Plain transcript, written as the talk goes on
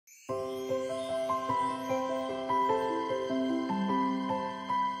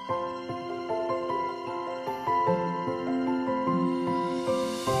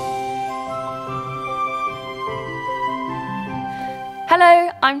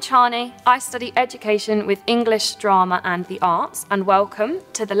I'm Chani. I study education with English, drama and the arts, and welcome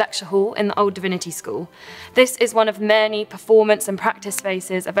to the lecture hall in the Old Divinity School. This is one of many performance and practice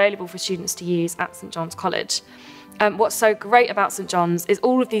spaces available for students to use at St John's College. What's so great about St John's is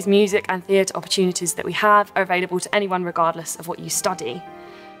all of these music and theatre opportunities that we have are available to anyone regardless of what you study.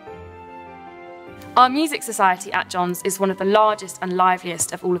 Our music society at John's is one of the largest and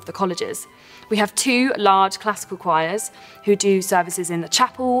liveliest of all of the colleges. We have two large classical choirs who do services in the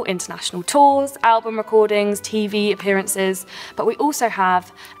chapel, international tours, album recordings, TV appearances, but we also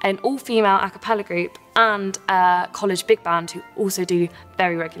have an all-female a cappella group and a college big band who also do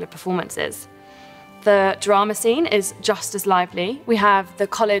very regular performances. The drama scene is just as lively. We have the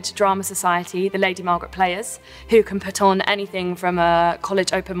College Drama Society, the Lady Margaret Players, who can put on anything from a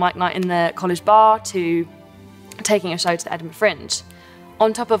college open mic night in the college bar to taking a show to the Edinburgh Fringe.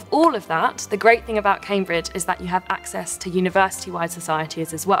 On top of all of that, the great thing about Cambridge is that you have access to university-wide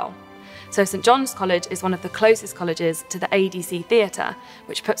societies as well. So St John's College is one of the closest colleges to the ADC Theatre,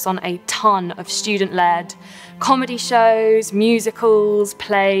 which puts on a ton of student-led comedy shows, musicals,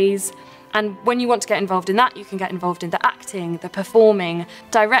 plays. And when you want to get involved in that, you can get involved in the acting, the performing,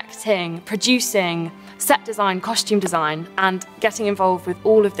 directing, producing, set design, costume design, and getting involved with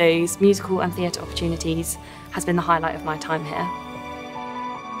all of those musical and theatre opportunities has been the highlight of my time here.